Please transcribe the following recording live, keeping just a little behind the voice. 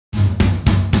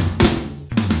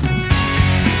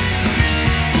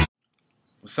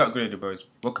What's up, Grady Bros?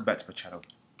 Welcome back to my channel.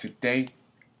 Today,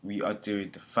 we are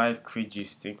doing the 5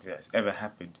 cringiest things that's ever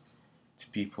happened to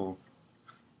people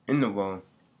in the world.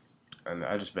 And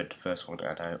I just read the first one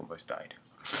and I almost died.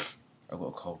 I got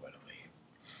a cold, by the way.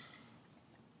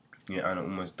 Yeah, and I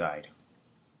almost died.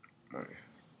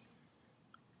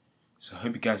 So I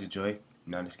hope you guys enjoy.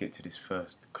 Now let's get to this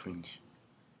first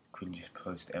cringiest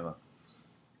post ever.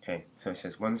 Okay, so it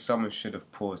says, when someone should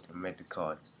have paused and read the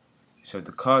card. So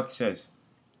the card says,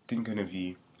 thinking of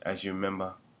you as you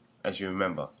remember,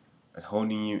 and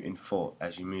holding you in thought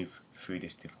as you move through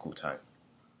this difficult time.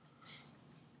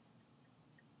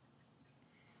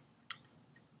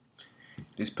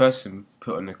 This person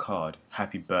put on the card,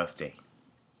 happy birthday,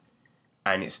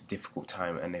 and it's a difficult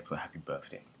time and they put happy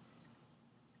birthday.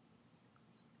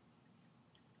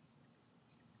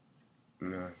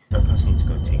 No, that person needs to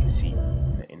go take a seat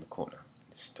in the corner.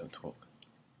 Just don't talk.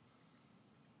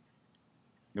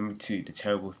 Number 2, the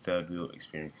terrible third wheel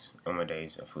experience. On my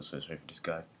days, I feel so sorry for this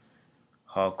guy.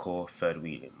 Hardcore third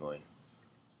wheeling, boy.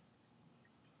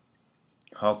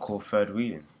 Hardcore third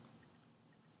wheeling.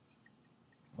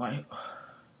 Why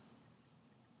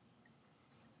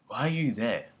are you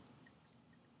there?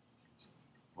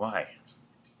 Why?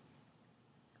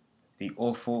 This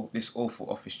awful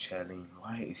office chair lane.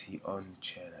 Why is he on the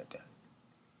chair like that?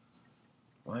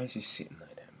 Why is he sitting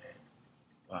like that, man?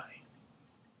 Why?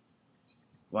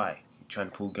 Why? You trying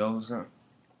to pull girls out?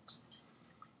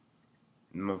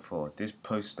 Number 4, this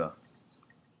poster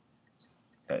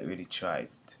that really tried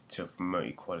to promote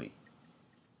equality.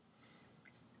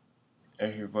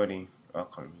 Everybody, I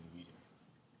can't really read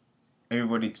it.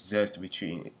 Everybody deserves to be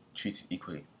treated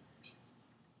equally.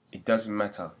 It doesn't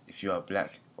matter if you are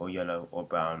black or yellow or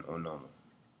brown or normal.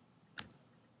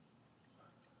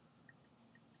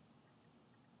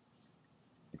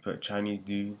 You put Chinese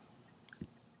dude,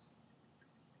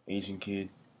 Asian kid.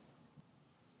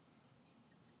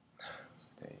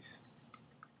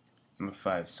 Number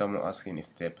 5, someone asking if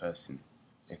they're asking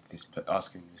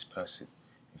this person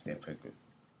if they're pregnant.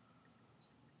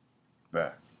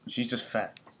 Bruh, she's just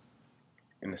fat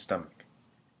in the stomach.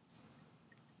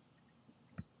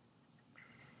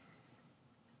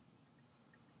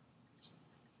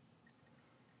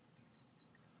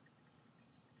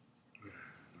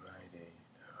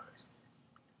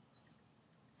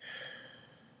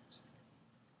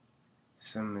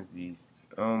 Some of these,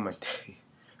 oh my day.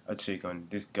 I'll check on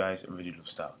this guy's original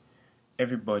style.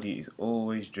 Everybody is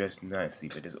always dressed nicely,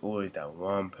 but there's always that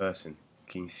one person.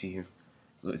 Can you see him?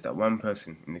 So it's that one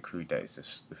person in the crew that is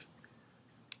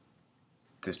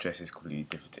just dresses completely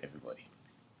different to everybody.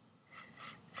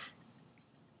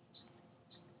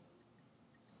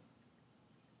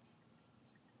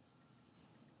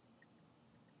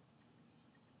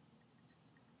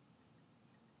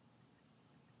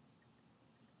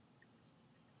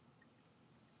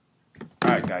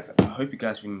 Alright guys, I hope you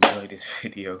guys really enjoyed this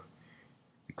video.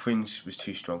 The cringe was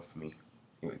too strong for me.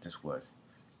 It just was.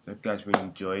 So if you guys really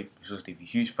enjoyed, just leave a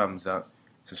huge thumbs up.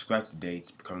 Subscribe today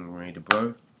to become a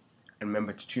bro. And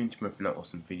remember to tune to me for another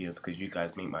awesome video because you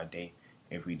guys make my day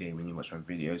every day when you watch my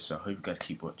videos. So I hope you guys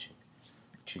keep watching.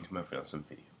 Tune to me for an awesome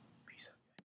video.